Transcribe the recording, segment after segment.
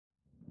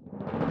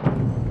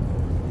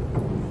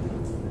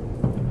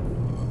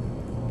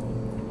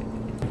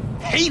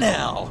Hey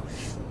now!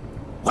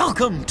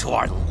 Welcome to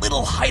our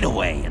little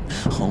hideaway and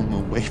home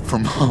away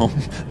from home,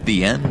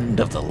 the end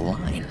of the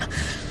line.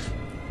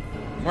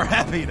 We're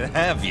happy to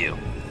have you.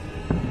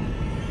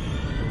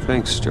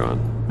 Thanks,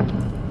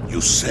 John.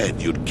 You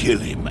said you'd kill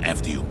him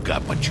after you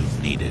got what you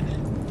needed.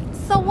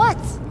 So what?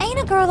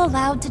 Ain't a girl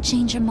allowed to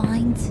change her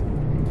mind?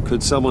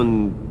 Could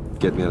someone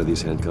get me out of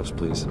these handcuffs,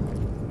 please?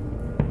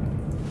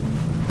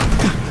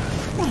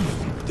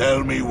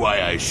 Tell me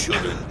why I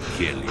shouldn't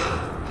kill you.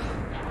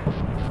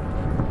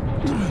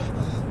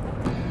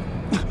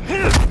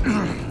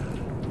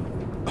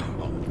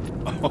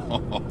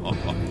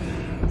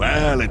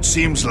 Well, it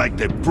seems like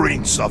the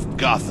Prince of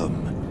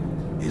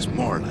Gotham is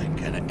more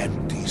like an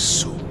empty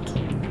suit.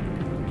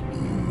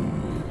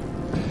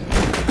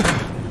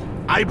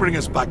 I bring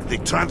us back the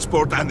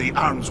transport and the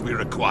arms we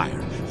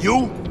require.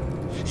 You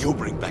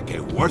bring back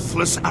a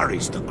worthless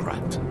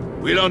aristocrat.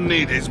 We don't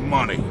need his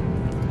money.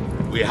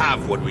 We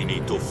have what we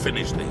need to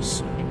finish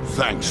this,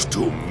 thanks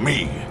to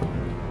me.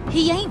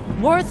 He ain't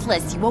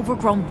worthless, you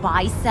overgrown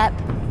bicep.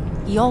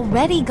 He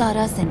already got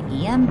us an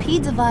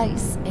EMP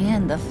device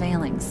and the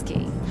phalanx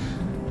key.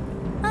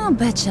 I'll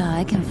betcha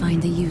I can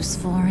find a use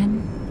for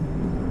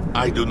him.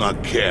 I do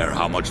not care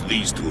how much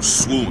these two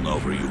swoon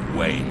over you,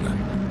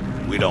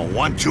 Wayne. We don't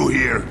want you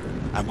here,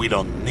 and we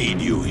don't need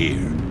you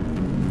here.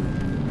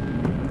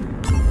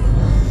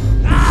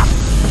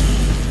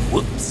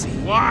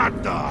 Whoopsie.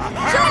 What the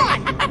hell?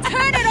 John!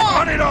 Turn it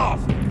off! Turn it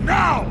off!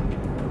 Now!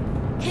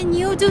 Can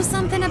you do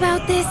something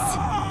about this?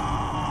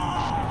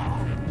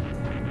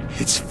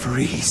 It's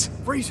Freeze.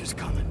 Freeze is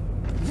coming.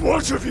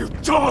 What have you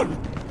done?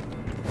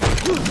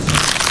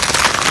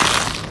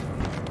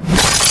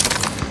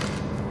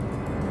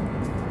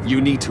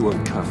 You need to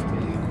uncuff me.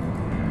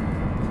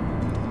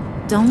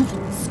 Don't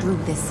screw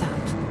this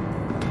up.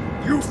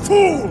 You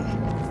fool!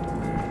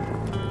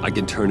 I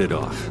can turn it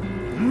off.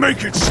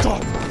 Make it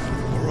stop,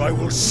 or I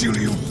will seal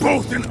you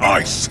both in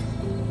ice!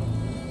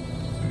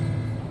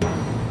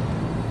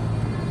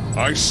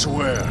 I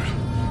swear,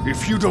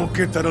 if you don't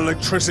get that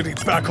electricity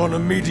back on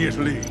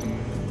immediately,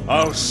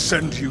 I'll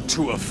send you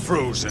to a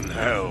frozen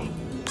hell.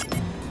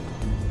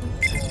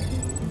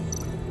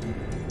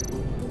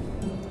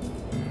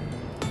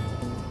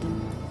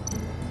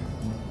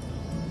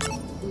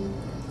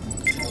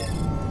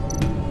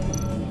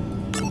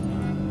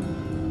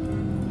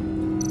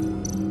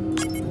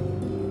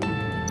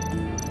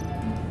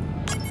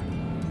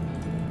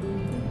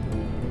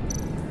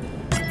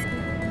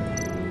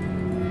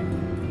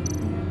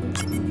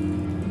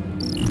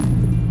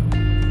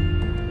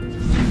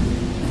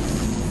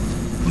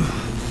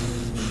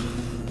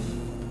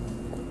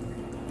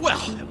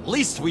 At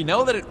least we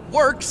know that it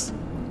works.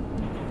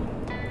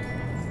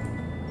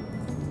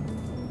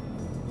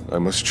 I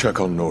must check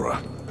on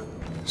Nora.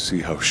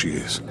 See how she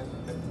is.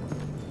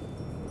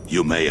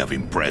 You may have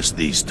impressed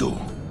these two,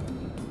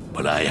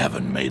 but I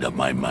haven't made up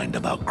my mind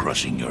about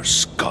crushing your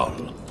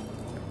skull.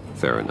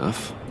 Fair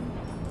enough.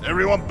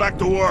 Everyone back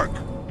to work.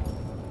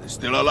 There's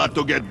still a lot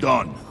to get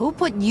done. Who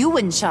put you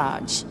in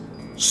charge?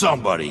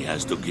 Somebody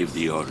has to give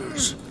the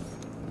orders.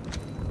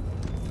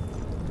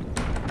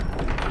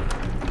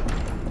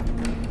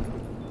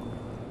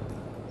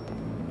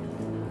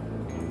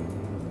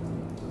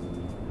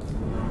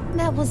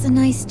 That was a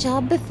nice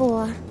job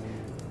before.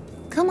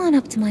 Come on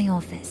up to my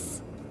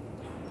office.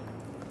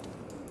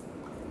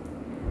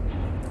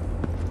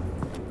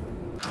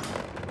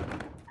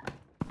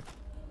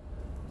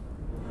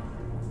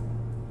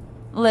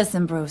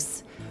 Listen,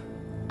 Bruce.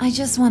 I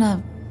just want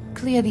to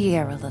clear the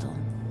air a little.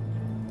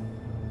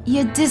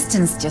 You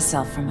distanced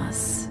yourself from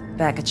us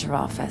back at your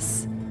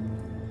office.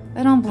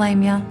 I don't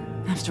blame you,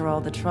 after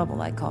all the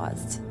trouble I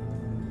caused.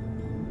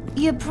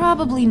 You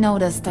probably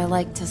noticed I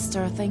like to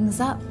stir things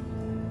up.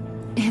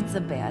 It's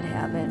a bad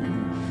habit,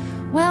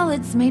 and, well,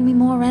 it's made me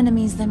more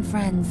enemies than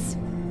friends.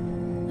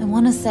 I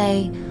want to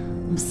say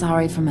I'm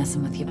sorry for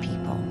messing with your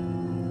people.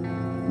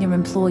 Your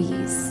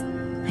employees.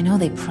 I know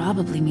they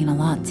probably mean a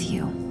lot to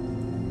you.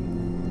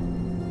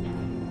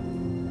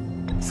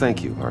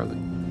 Thank you, Harley.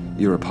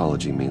 Your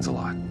apology means a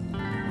lot.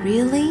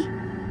 Really?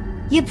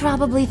 You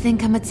probably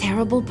think I'm a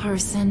terrible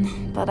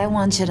person, but I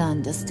want you to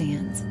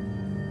understand.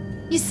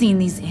 You've seen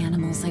these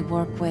animals I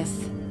work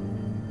with.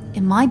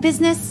 In my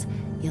business,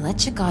 you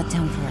let your guard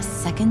down for a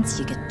second,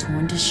 you get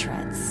torn to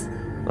shreds.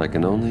 I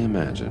can only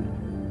imagine.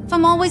 If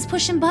I'm always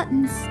pushing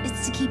buttons,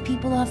 it's to keep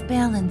people off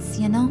balance,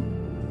 you know?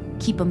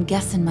 Keep them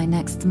guessing my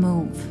next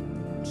move.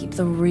 Keep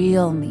the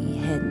real me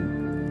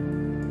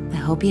hidden. I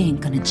hope you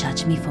ain't gonna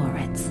judge me for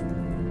it.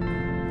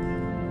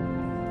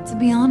 To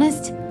be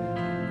honest,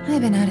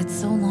 I've been at it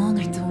so long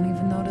I don't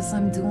even notice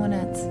I'm doing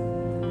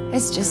it.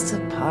 It's just a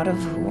part of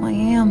who I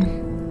am.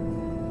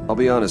 I'll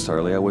be honest,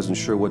 Harley, I wasn't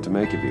sure what to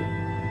make of you.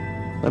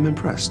 I'm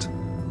impressed.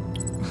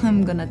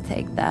 I'm gonna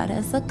take that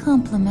as a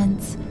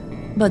compliment,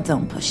 but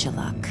don't push your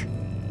luck.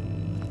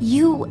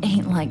 You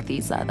ain't like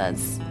these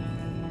others.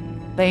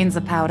 Bane's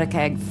a powder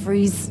keg,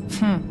 Freeze.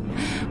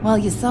 Well,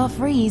 you saw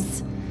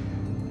Freeze.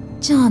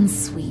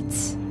 John's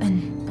sweet,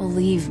 and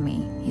believe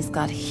me, he's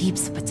got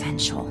heaps of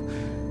potential.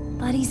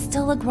 but he's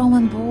still a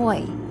growing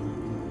boy.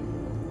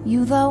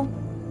 You, though,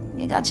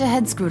 you got your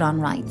head screwed on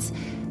right.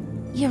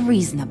 You're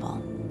reasonable.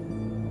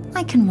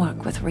 I can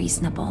work with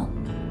reasonable.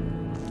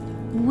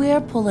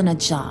 We're pulling a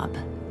job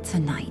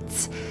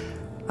tonight.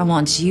 I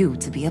want you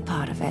to be a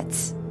part of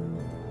it.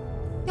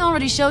 You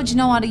already showed you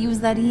know how to use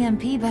that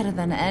EMP better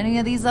than any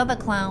of these other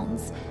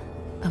clowns.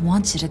 I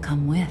want you to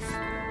come with.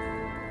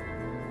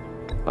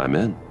 I'm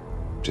in.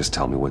 Just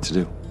tell me what to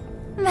do.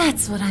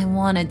 That's what I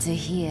wanted to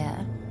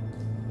hear.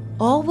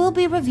 All will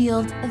be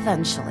revealed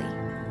eventually.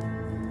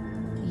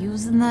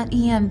 Using that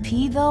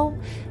EMP, though,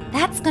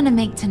 that's gonna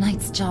make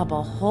tonight's job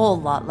a whole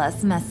lot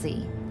less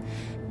messy.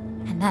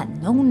 And that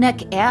no-neck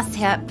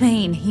asshat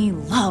Bane, he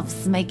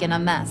loves making a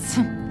mess.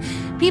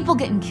 People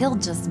getting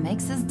killed just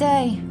makes his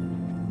day.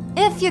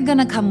 If you're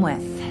gonna come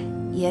with,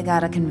 you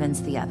gotta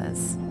convince the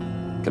others.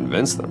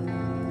 Convince them?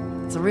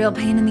 It's a real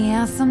pain in the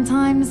ass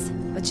sometimes,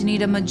 but you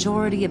need a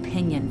majority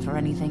opinion for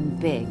anything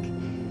big.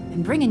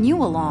 And bringing you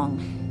along,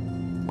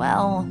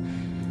 well,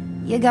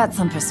 you got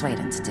some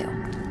persuading to do.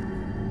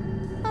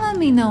 Let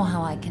me know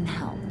how I can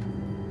help.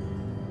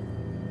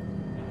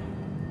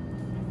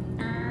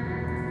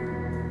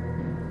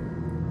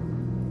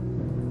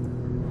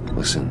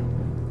 Listen,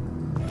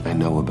 I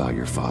know about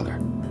your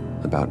father.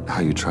 About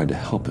how you tried to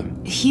help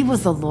him. He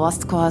was a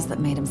lost cause that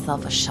made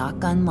himself a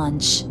shotgun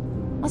lunch.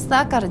 What's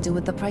that got to do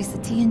with the price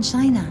of tea in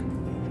China?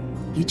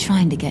 You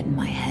trying to get in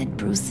my head,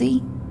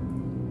 Brucey?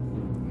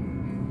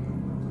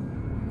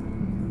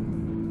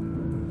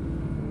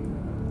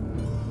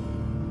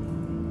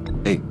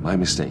 Hey, my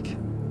mistake.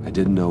 I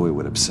didn't know it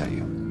would upset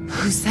you.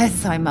 Who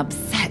says I'm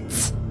upset?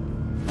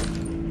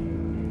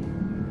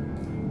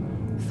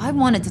 If I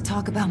wanted to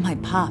talk about my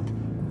pop,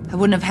 I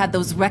wouldn't have had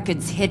those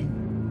records hidden.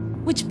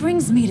 Which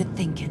brings me to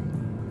thinking,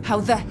 how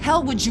the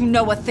hell would you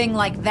know a thing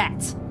like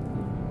that?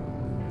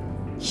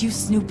 You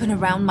snooping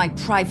around my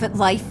private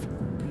life?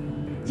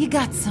 You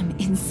got some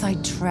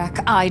inside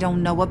track I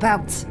don't know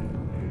about.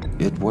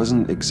 It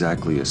wasn't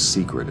exactly a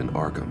secret in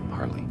Arkham,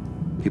 Harley.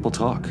 People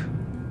talk,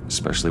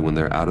 especially when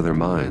they're out of their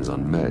minds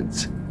on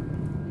meds.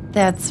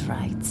 That's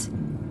right.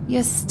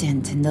 Your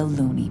stint in the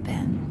loony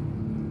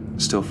bin.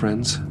 Still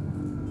friends?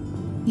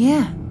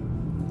 Yeah,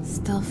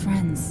 still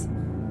friends.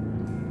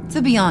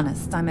 To be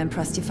honest, I'm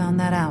impressed you found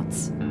that out.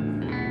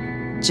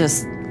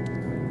 Just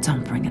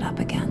don't bring it up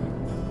again.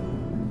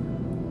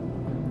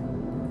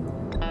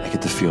 I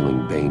get the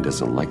feeling Bane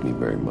doesn't like me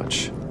very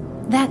much.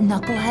 That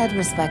knucklehead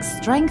respects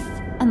strength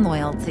and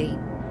loyalty.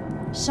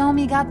 Show him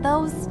you got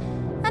those,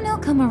 and he'll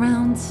come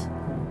around.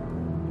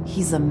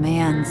 He's a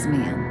man's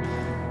man.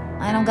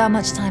 I don't got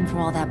much time for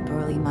all that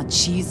burly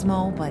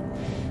machismo, but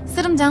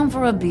sit him down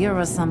for a beer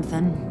or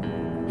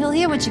something. He'll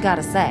hear what you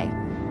gotta say.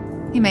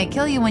 He may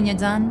kill you when you're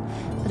done,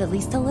 but at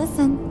least he'll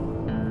listen.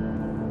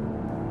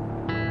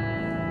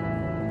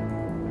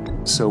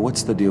 So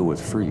what's the deal with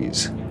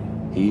Freeze?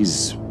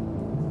 He's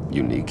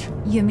unique.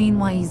 You mean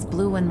why he's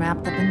blue and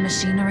wrapped up in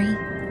machinery?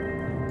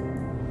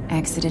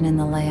 Accident in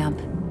the lab.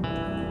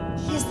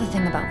 Here's the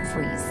thing about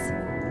Freeze.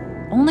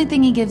 Only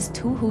thing he gives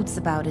two hoots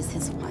about is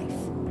his wife.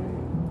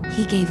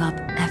 He gave up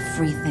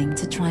everything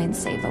to try and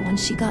save her when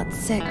she got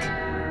sick.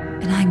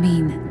 And I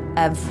mean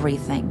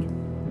everything.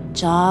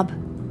 Job,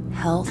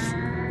 health,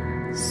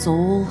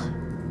 soul,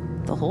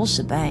 the whole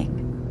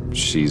shebang.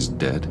 She's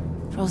dead?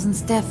 Frozen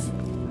stiff.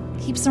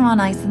 Keeps her on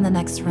ice in the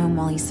next room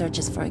while he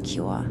searches for a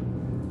cure.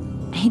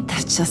 Ain't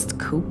that just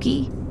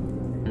kooky?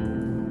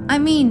 I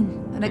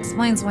mean, it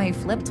explains why he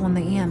flipped when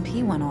the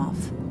EMP went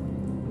off.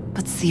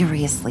 But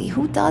seriously,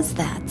 who does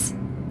that?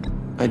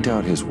 I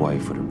doubt his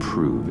wife would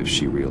approve if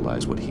she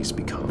realized what he's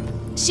become.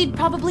 She'd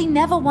probably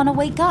never want to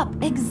wake up.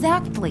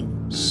 Exactly.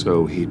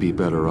 So he'd be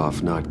better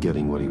off not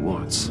getting what he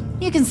wants.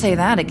 You can say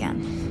that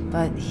again,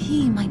 but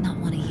he might not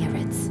want to hear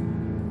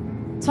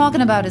it.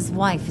 Talking about his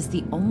wife is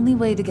the only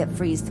way to get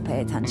Freeze to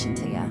pay attention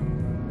to you.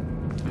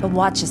 But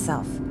watch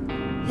yourself.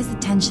 His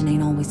attention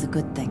ain't always a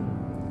good thing.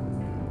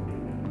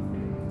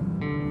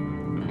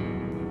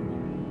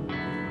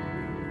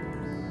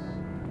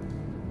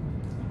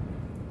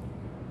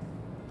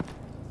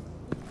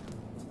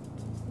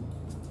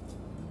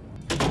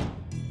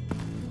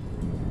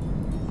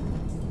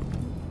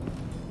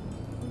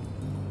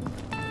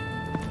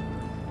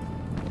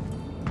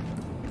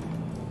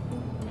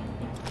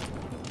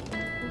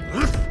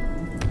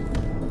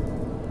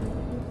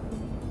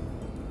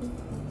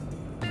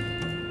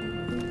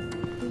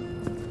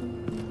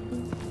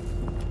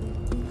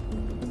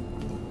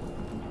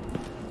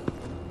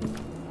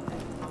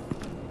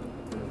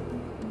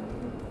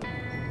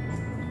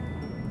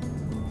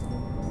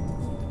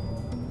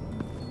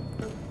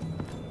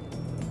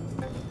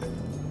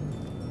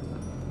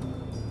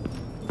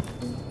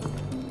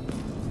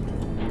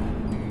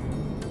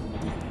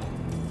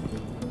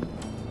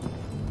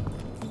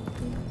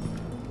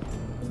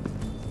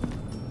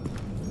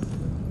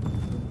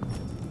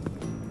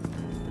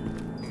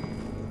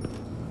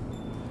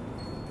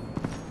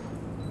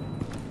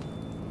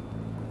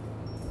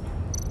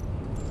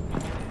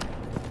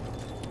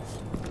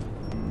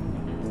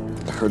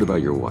 I heard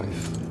about your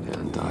wife,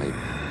 and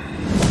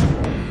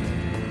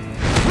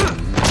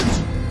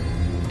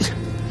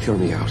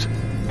hear me out.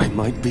 I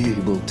might be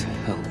able to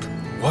help.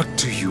 What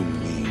do you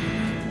mean?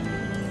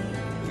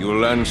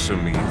 You'll answer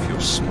me if you're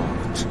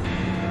smart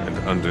and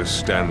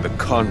understand the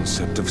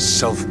concept of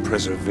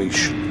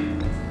self-preservation.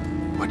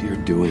 What you're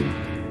doing,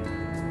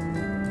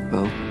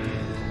 well,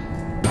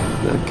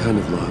 that kind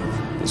of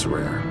love is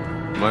rare.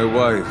 My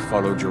wife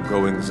followed your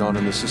goings-on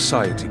in the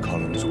society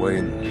columns,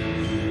 Wayne.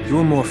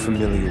 You're more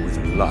familiar with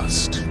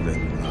lust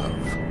than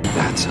love.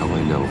 That's how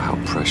I know how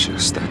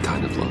precious that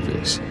kind of love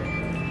is.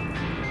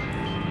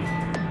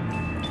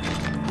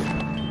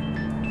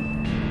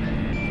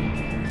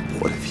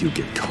 What if you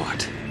get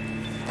caught?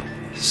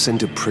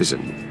 Sent to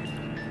prison?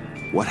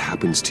 What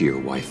happens to your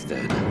wife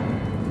then?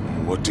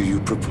 What do you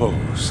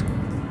propose?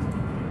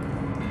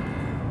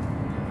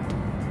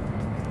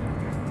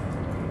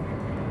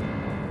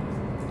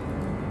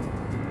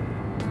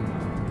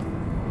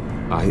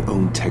 I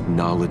own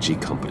technology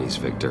companies,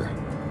 Victor.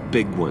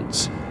 Big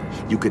ones.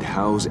 You could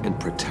house and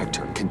protect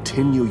her,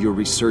 continue your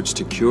research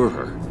to cure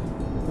her.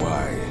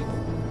 Why?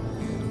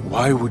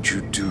 Why would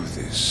you do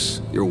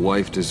this? Your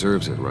wife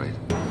deserves it, right?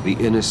 The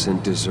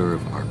innocent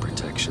deserve our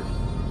protection.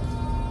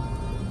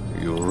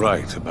 You're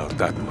right about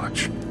that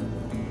much.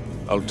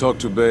 I'll talk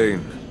to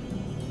Bane.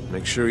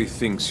 Make sure he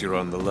thinks you're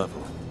on the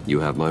level. You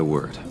have my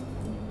word.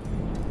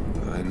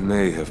 I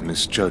may have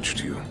misjudged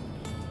you.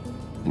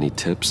 Any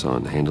tips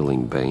on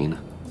handling Bane?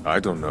 I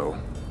don't know.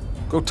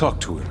 Go talk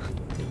to him.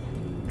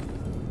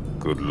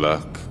 Good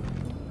luck.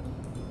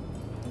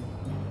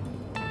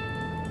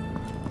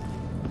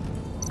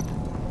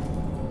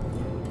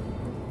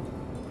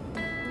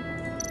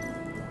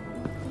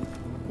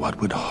 What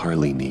would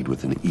Harley need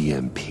with an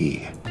EMP?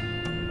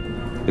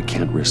 I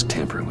can't risk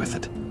tampering with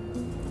it.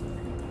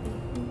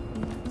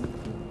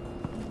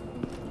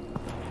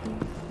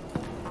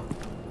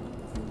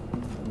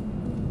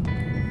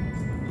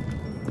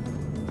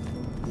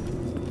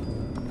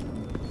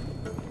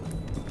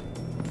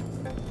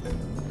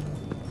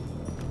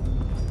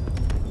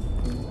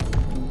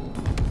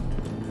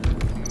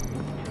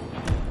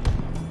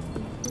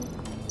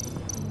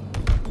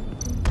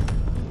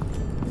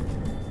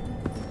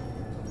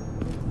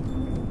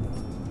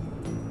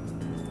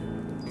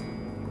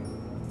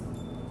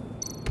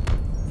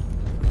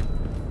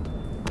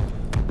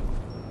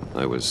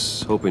 I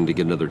was hoping to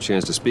get another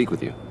chance to speak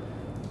with you.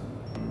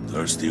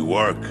 Thirsty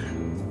work.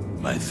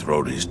 My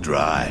throat is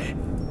dry.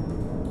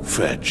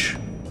 Fetch,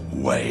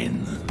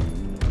 Wayne.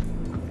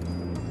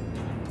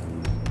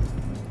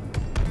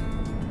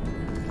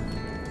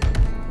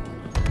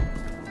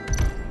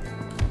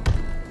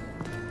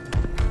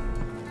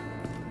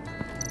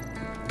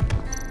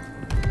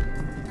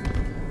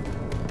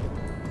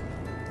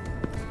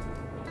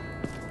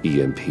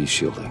 EMP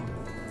shielding.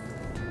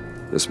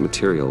 This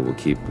material will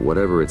keep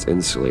whatever it's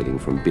insulating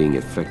from being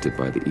affected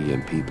by the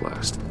EMP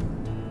blast.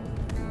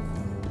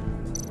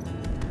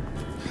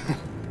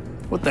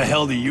 What the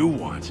hell do you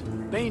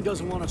want? Bane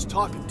doesn't want us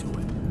talking to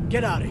him.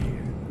 Get out of here.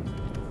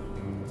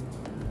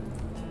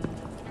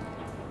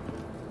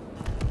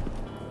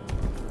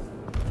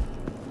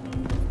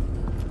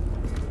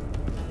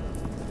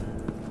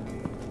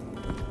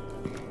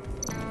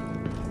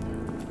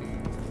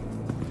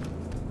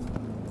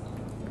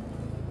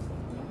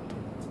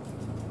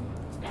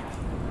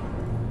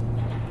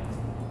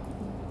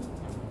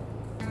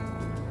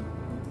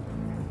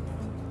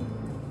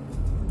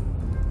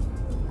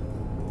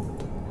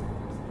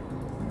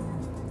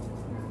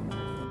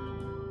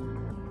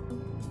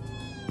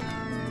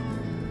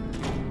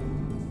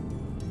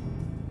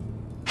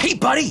 Hey,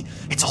 buddy!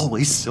 It's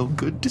always so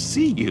good to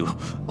see you.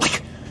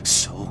 Like,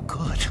 so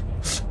good.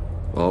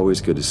 Always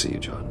good to see you,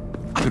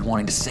 John. I've been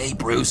wanting to say,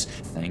 Bruce,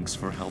 thanks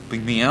for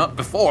helping me out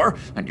before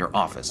at your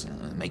office,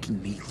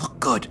 making me look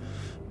good.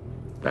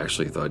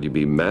 Actually thought you'd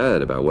be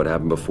mad about what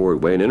happened before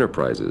at Wayne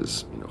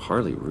Enterprises. You know,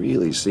 Harley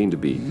really seemed to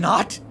be...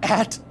 Not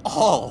at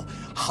all.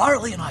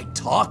 Harley and I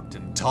talked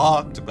and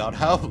talked about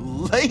how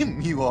lame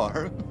you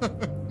are.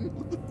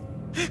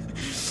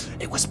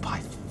 It was by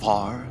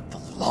far the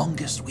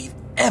longest we've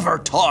ever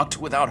talked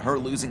without her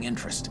losing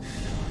interest.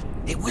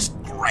 It was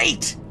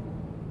great.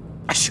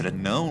 I should have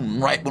known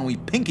right when we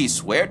pinky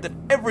sweared that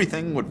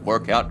everything would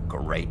work out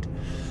great.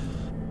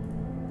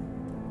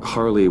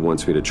 Harley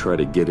wants me to try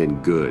to get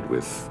in good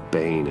with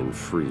Bane and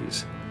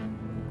Freeze.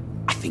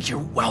 I think you're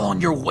well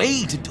on your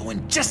way to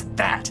doing just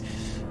that.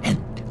 And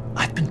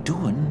I've been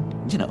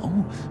doing, you know,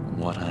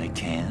 what I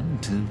can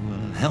to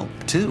help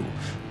too.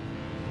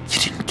 You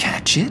didn't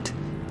catch it?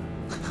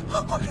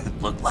 When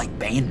it looked like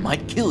Bane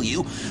might kill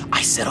you,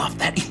 I set off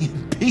that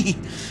EMP,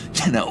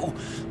 you know,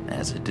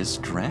 as a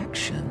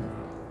distraction.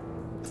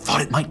 Thought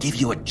it might give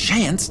you a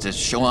chance to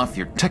show off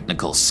your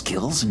technical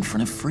skills in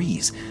front of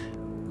Freeze.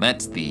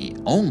 That's the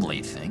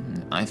only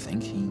thing I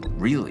think he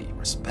really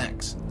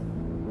respects.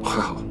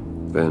 Wow,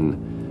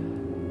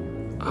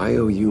 then I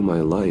owe you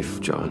my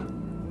life,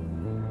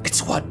 John.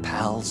 It's what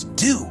pals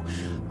do.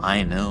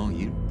 I know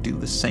you'd do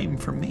the same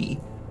for me.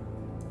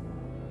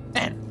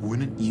 And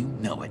wouldn't you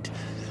know it,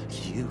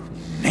 you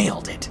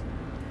nailed it.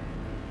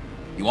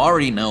 You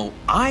already know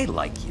I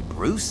like you,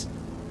 Bruce.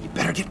 you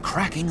better get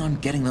cracking on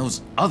getting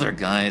those other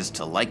guys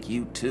to like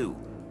you too.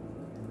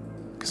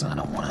 'Cause I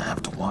don't want to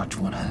have to watch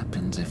what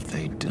happens if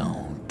they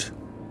don't.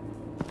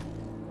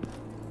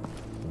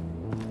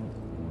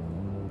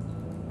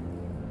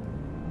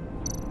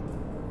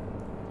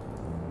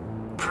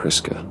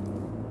 Priska.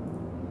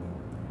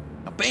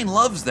 Now, Bane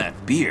loves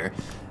that beer.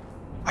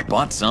 I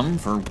bought some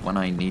for when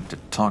I need to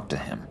talk to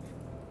him.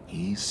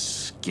 He's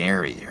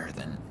scarier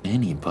than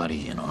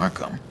anybody in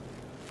Arkham.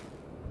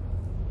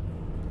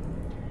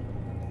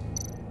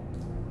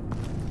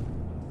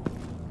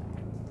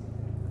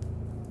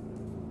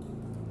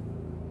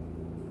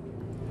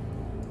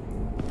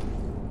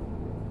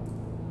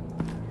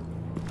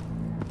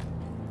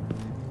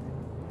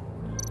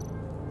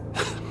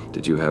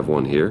 Did you have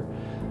one here?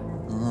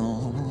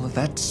 Oh,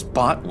 that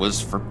spot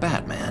was for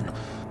Batman.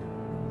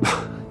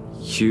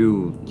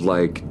 You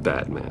like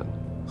Batman?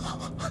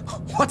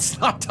 What's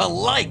not to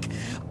like?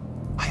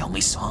 I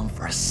only saw him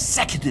for a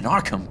second in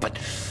Arkham, but...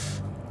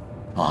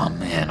 oh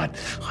man,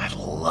 I'd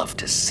love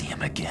to see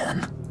him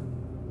again.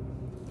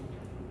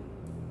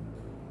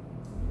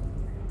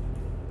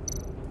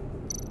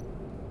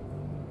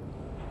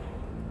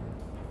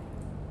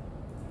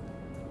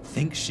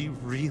 Think she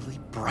really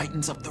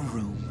brightens up the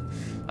room?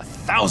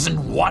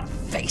 1,000-watt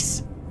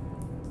face!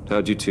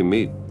 How'd you two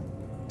meet?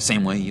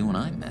 Same way you and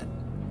I met.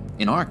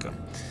 In Arkham.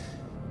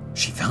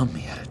 She found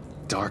me at a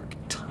dark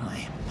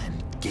time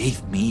and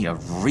gave me a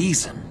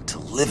reason to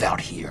live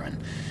out here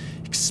and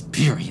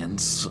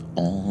experience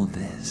all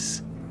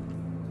this.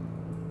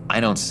 I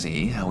don't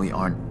see how we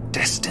aren't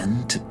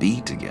destined to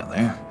be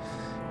together.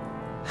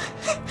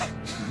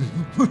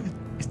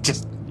 It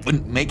just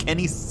wouldn't make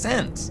any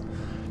sense.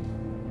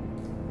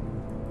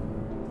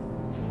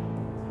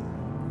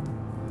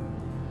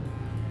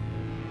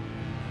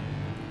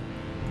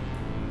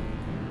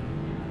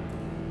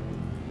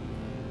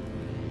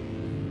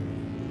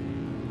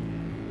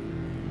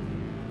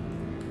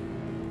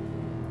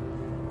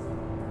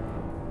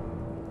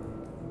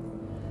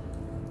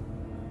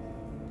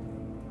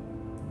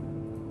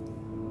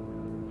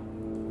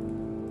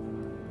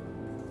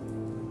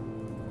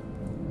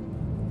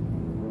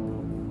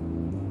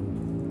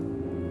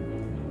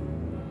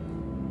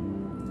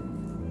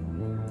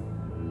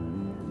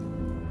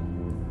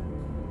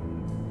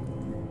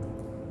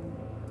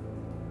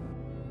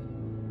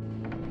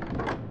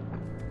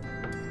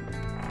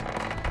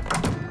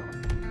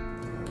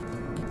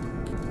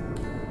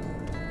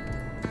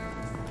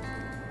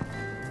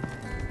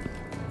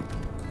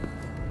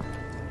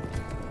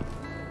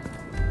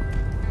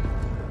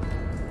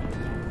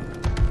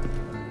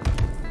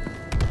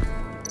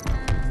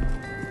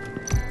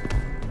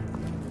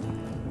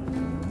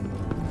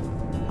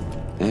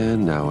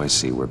 And now I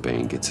see where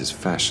Bane gets his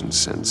fashion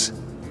sense.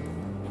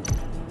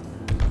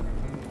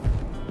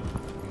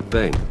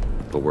 Bane,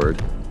 a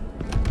word?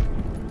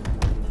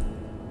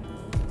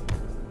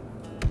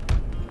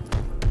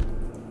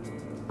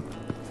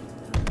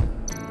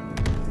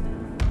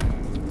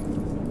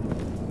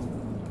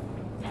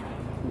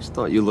 Just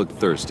thought you looked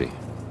thirsty.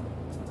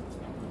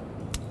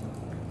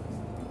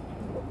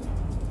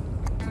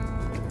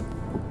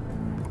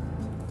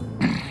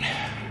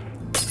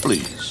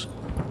 Please,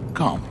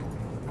 come.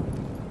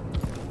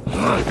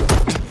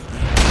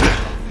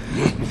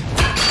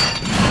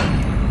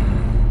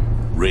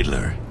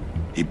 Riddler,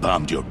 he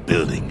bombed your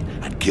building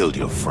and killed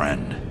your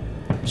friend.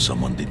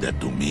 Someone did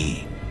that to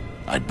me.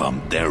 I'd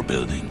bomb their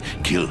building,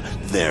 kill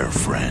their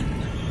friend.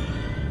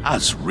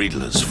 As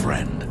Riddler's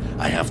friend,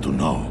 I have to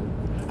know,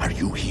 are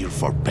you here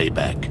for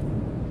payback?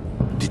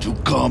 Did you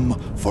come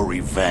for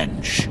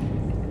revenge?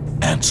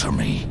 Answer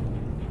me,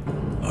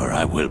 or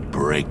I will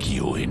break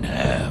you in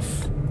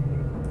half.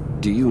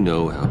 Do you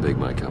know how big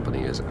my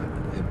company is?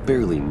 I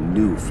barely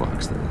knew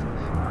Fox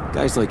then.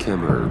 Guys like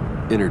him are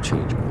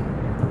interchangeable.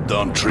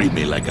 Don't treat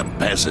me like a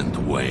peasant,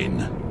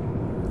 Wayne.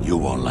 You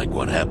won't like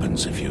what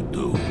happens if you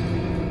do.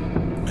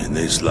 In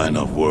this line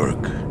of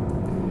work,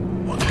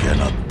 one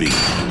cannot be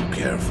too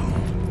careful.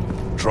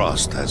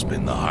 Trust has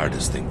been the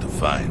hardest thing to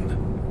find,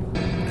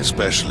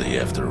 especially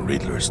after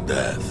Riddler's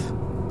death.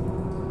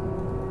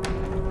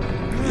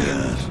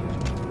 Yes,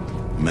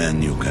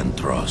 men you can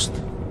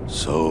trust,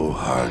 so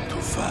hard to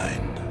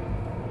find.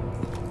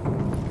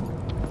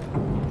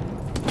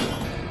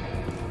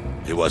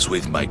 He was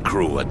with my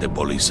crew at the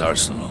police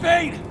arsenal.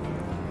 Bane!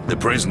 The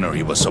prisoner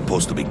he was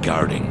supposed to be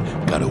guarding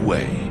got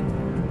away.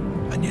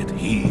 And yet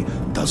he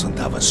doesn't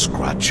have a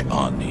scratch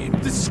on him.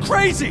 This is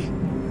crazy!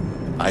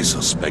 I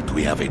suspect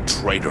we have a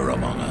traitor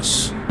among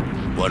us.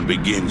 One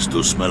begins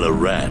to smell a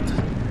rat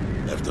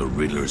after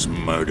Riddler's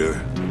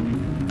murder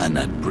and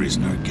that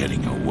prisoner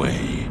getting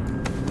away.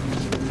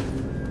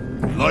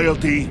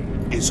 Loyalty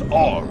is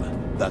all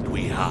that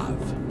we have.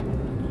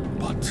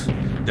 But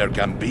there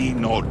can be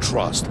no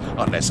trust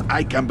unless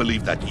I can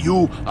believe that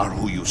you are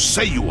who you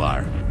say you are,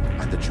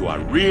 and that you are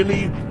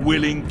really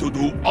willing to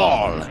do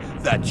all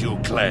that you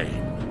claim.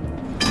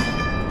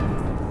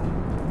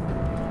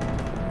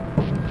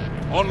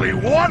 Only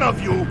one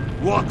of you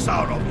walks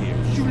out of here.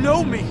 You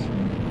know me!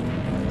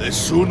 The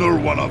sooner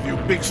one of you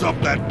picks up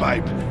that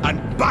pipe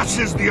and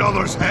bashes the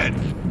other's head,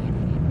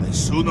 the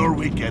sooner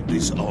we get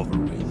this over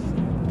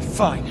with.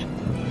 Fine.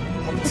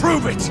 I'll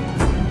prove it!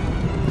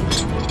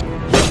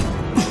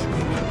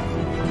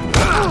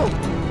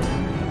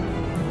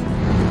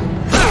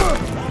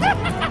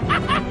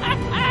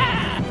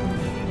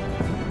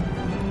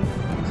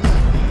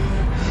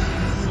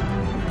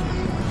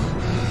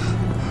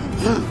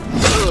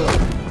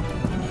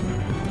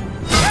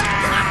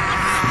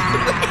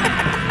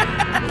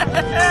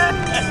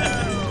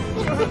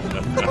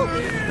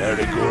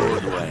 Very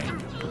good, Wayne.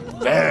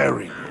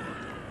 Very good.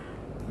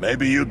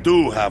 Maybe you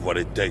do have what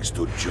it takes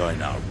to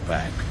join our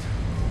pact.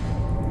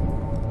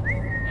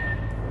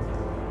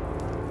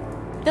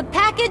 The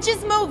package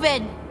is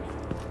moving!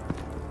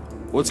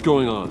 What's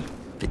going on?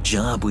 The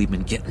job we've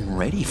been getting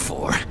ready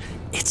for.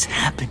 It's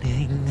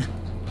happening.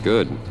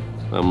 Good.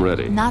 I'm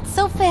ready. Not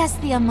so fast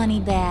there,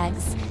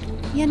 Moneybags.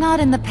 You're not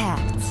in the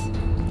pact.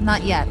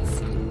 Not yet.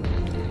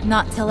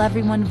 Not till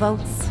everyone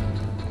votes.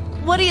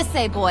 What do you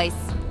say, boys?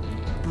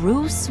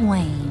 Bruce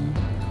Wayne.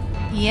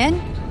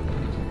 In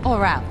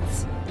or out?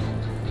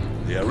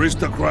 The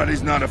aristocrat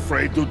is not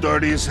afraid to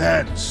dirty his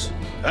hands.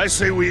 I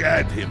say we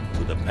add him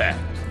to the pact.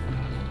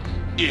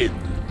 In.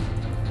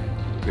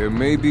 There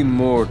may be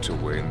more to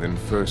Wayne than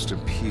first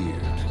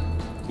appeared.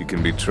 He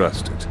can be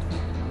trusted.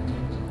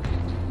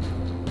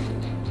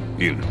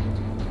 In.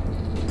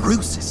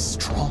 Bruce is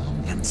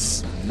strong and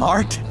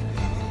smart,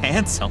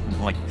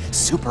 handsome, like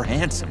super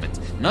handsome. It's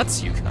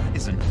nuts, you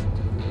guys. And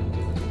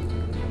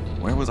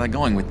where was I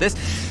going with this?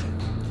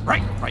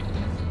 Right.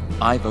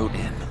 I vote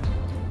in.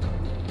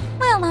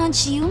 Well,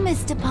 aren't you,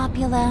 Mr.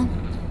 Popular?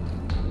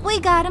 We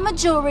got a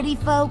majority,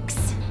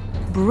 folks.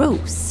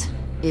 Bruce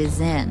is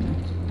in.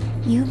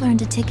 You've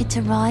earned a ticket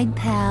to ride,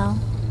 pal.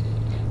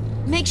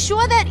 Make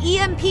sure that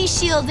EMP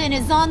shielding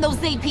is on those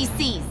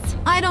APCs.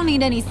 I don't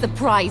need any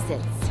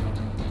surprises.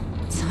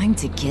 Time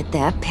to get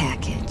that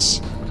package.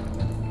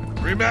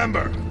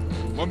 Remember,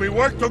 when we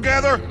work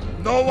together,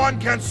 no one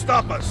can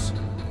stop us.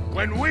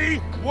 When we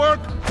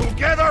work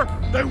together,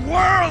 the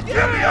world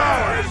can be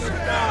ours!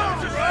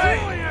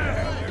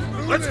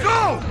 Let's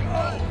go!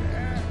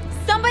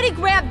 Somebody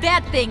grab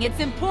that thing, it's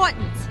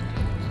important.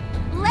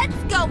 Let's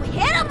go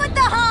hit him with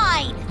the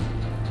hide!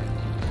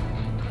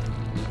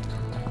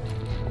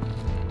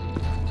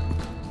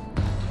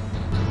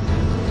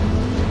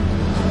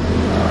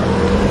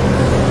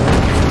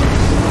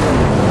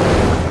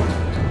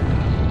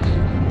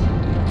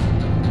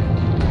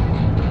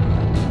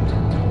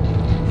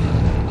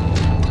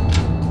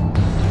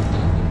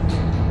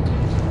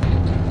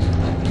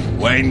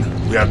 Wayne,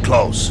 we are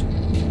close.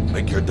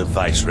 Make your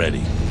device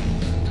ready.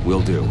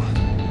 Will do.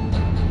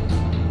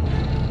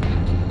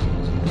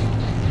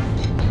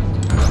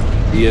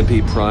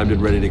 EMP primed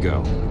and ready to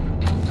go.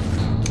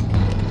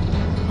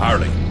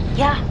 Harley,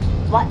 Yeah,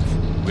 what?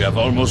 we have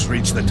almost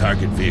reached the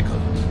target vehicle.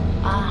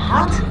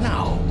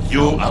 No.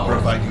 You are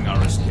providing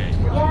our escape.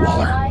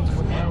 Waller,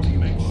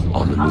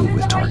 on the move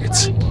with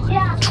targets.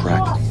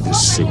 Track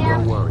this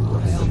signal.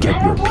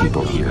 Get your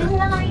people here.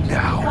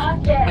 Now.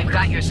 We've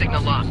got your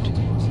signal locked.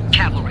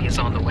 Cavalry is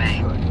on the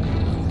way.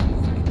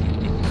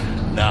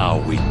 Now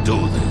we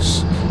do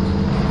this.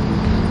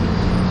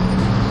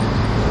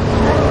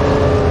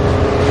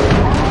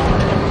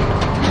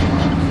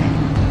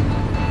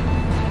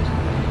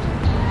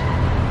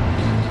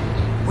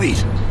 Wait.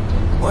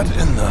 What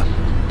in the...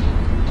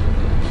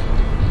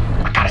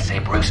 I gotta say,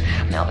 Bruce,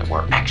 now that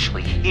we're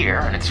actually here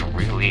and it's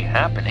really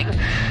happening,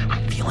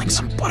 I'm feeling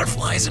some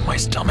butterflies in my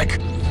stomach.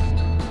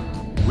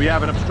 We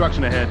have an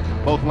obstruction ahead,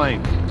 both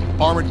lanes.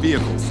 Armored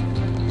vehicles.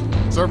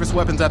 Service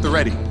weapons at the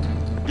ready.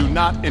 Do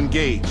not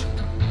engage.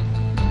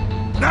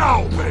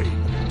 Now,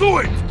 Wayne! Do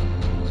it!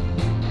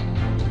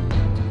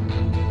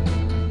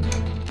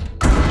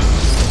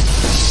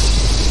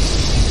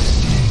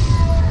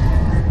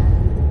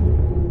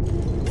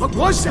 What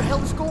was that? What the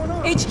hell is going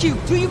on?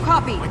 HQ, do you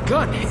copy? My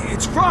gun,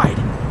 it's fried.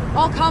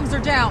 All comms are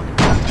down.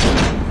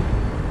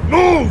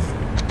 Move!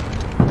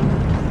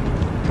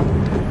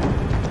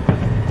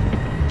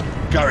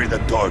 Carry the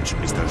torch,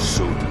 Mr.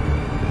 Suit.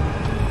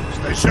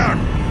 Stay sharp.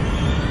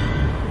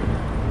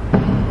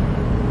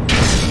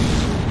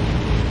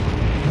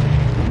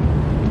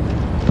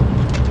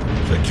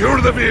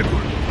 Secure the vehicle.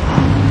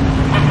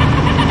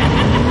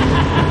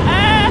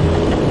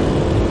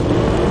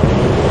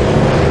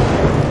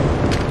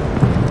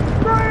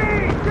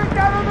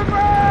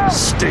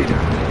 Stay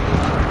down.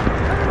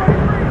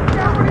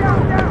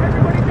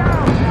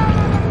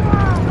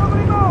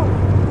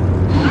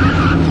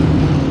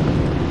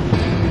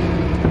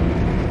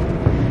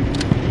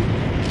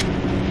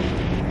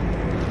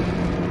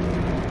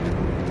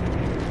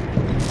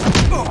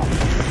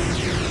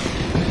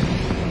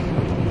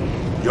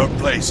 Your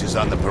place is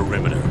on the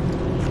perimeter.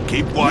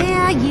 Keep watch.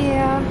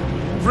 Yeah.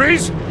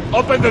 Freeze!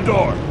 Open the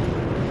door!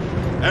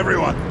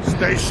 Everyone,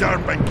 stay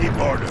sharp and keep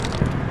order.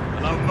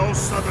 Allow no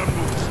sudden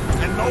moves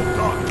and no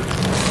talk.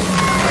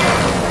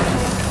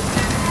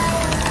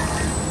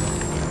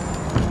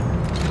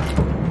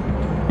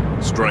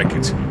 Strike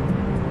it.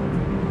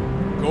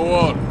 Go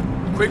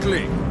on.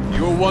 Quickly.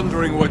 You're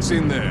wondering what's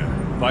in there.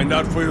 Find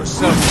out for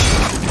yourself.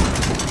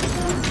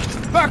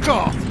 Back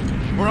off,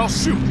 or I'll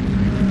shoot.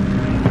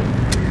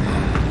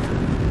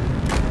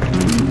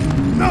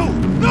 No!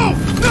 No!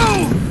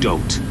 No!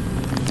 Don't.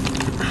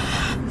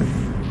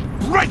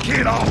 Break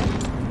it all!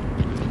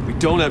 We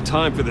don't have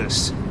time for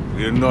this.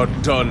 We're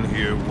not done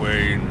here,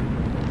 Wayne.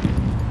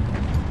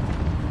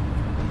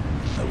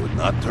 I would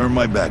not turn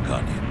my back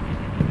on you.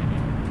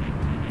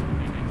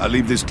 I'll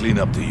leave this clean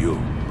up to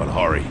you, but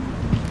hurry.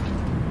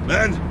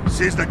 Men,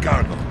 seize the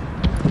cargo.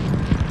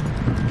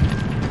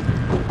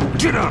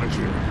 Get out of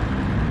here!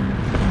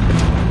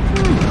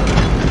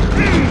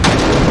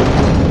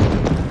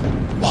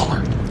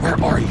 Waller,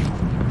 where are you?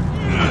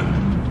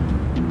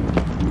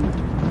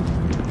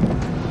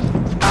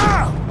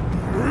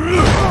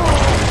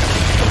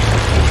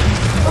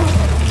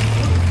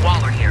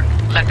 Waller here.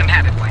 Let them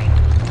have it, Wayne.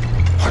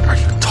 What are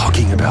you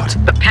talking about?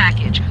 The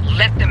package.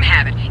 Let them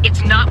have it.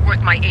 It's not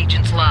worth my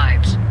agents'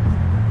 lives.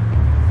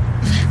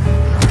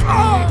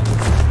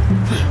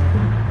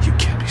 You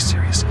can't be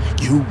serious.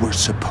 You were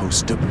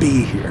supposed to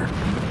be here.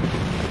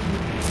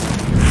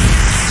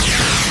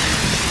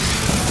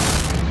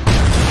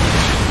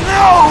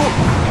 No!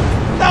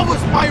 That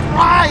was my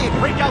ride!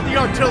 Break out the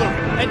artillery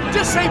and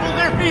disable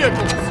their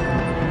vehicles!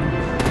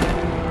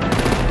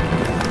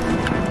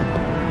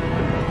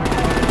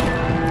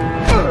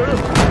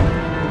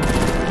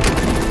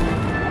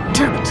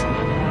 Damn it!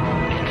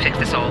 We can fix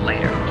this all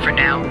later. For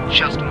now,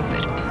 just move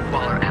it.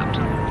 Waller out.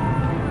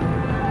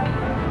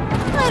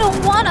 I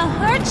don't want to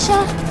hurt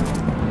ya,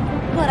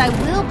 but I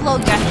will blow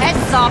your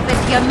heads off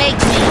if you make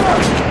me.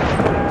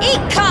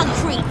 Eat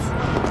concrete!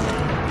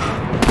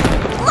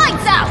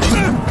 Lights out!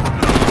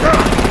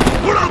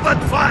 Put out that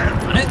fire!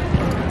 On it?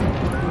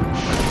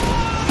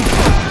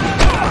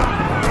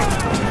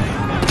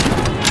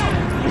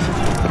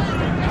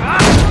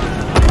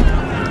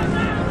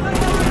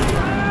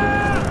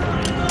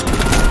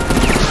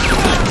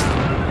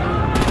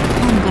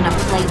 I'm gonna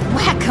play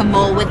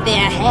whack-a-mole with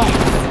their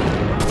heads.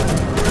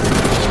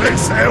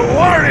 It's a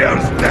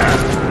warrior's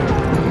death!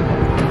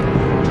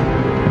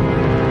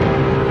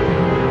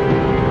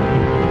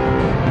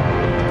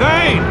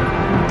 Thane!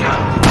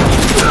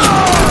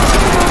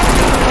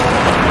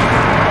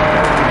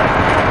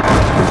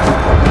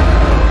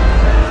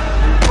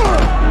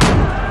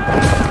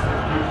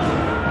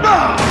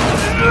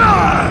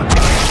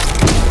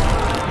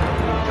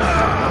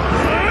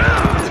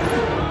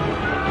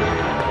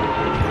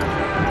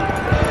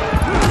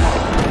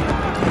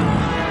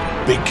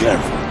 Be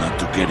careful not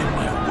to get in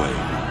my way.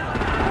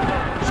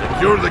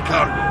 Secure the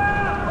cargo.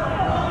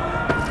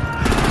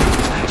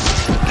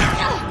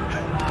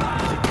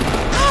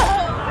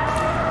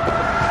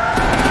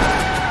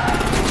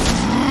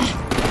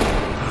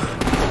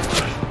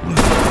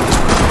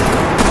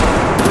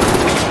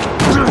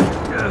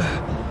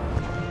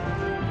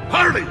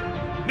 Hurry!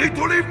 Need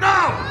to leave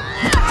now!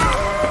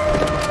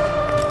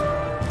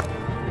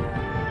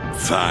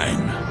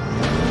 Fine.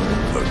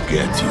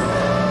 Forget you.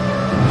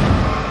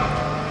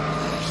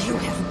 You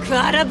have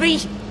gotta be...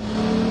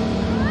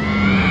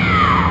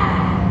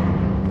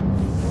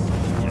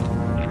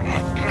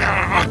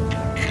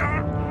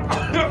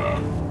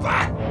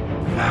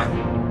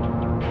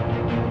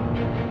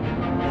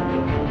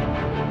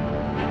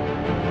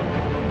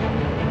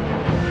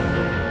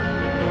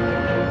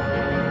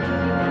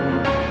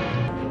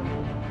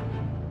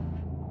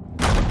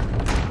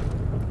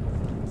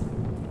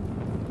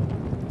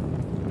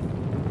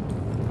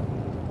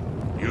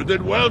 You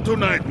did well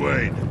tonight,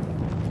 Wayne.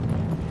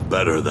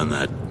 Better than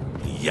that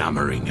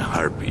yammering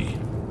harpy.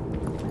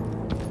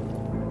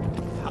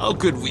 How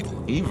could we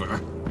leave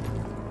her?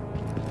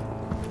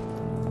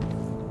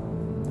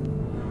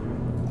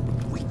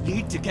 We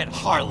need to get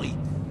Harley,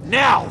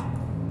 now!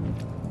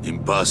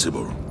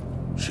 Impossible.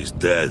 She's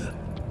dead,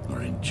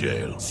 or in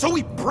jail. So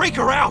we break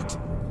her out!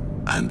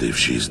 And if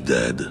she's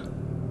dead,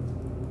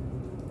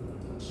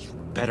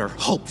 Better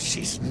hope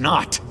she's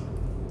not.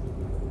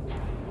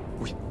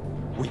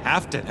 We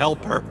have to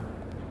help her.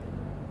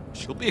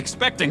 She'll be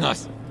expecting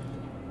us.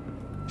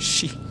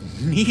 She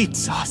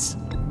needs us.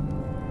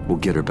 We'll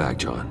get her back,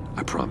 John.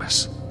 I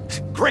promise.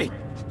 Great,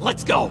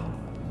 let's go.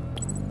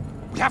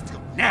 We have to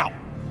go now.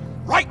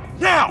 Right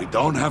now! we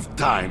don't have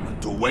time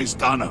to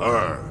waste on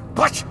her.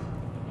 But...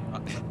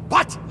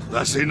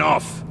 That's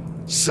enough.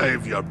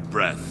 Save your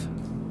breath.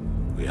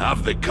 We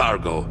have the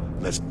cargo.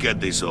 Let's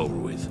get this over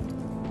with.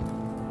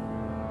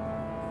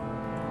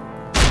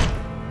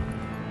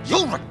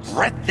 You'll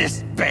regret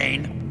this,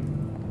 Bane!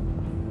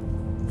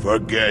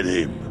 Forget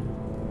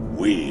him.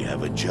 We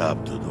have a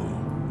job to do.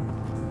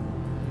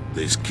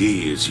 This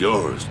key is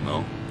yours,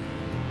 no?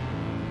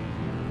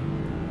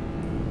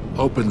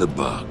 Open the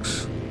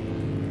box.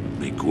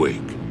 Be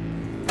quick.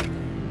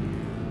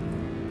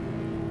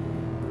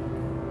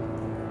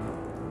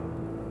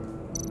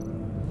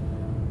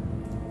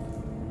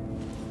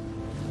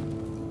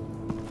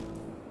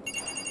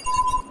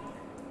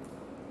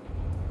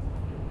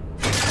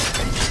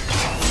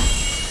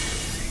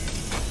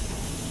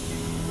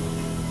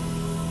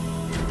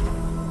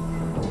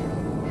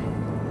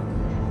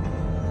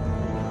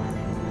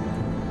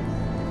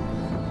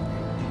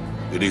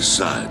 It is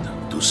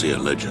sad to see a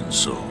legend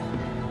so,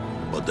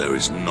 but there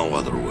is no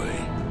other way.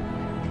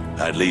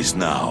 At least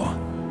now,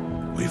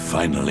 we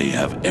finally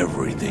have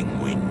everything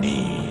we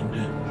need.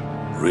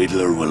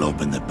 Riddler will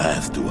open the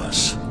path to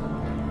us,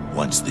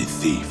 once the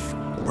thief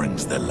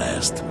brings the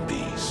last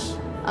piece.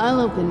 I'll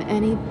open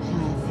any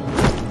path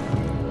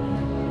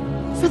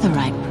for the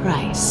right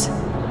price.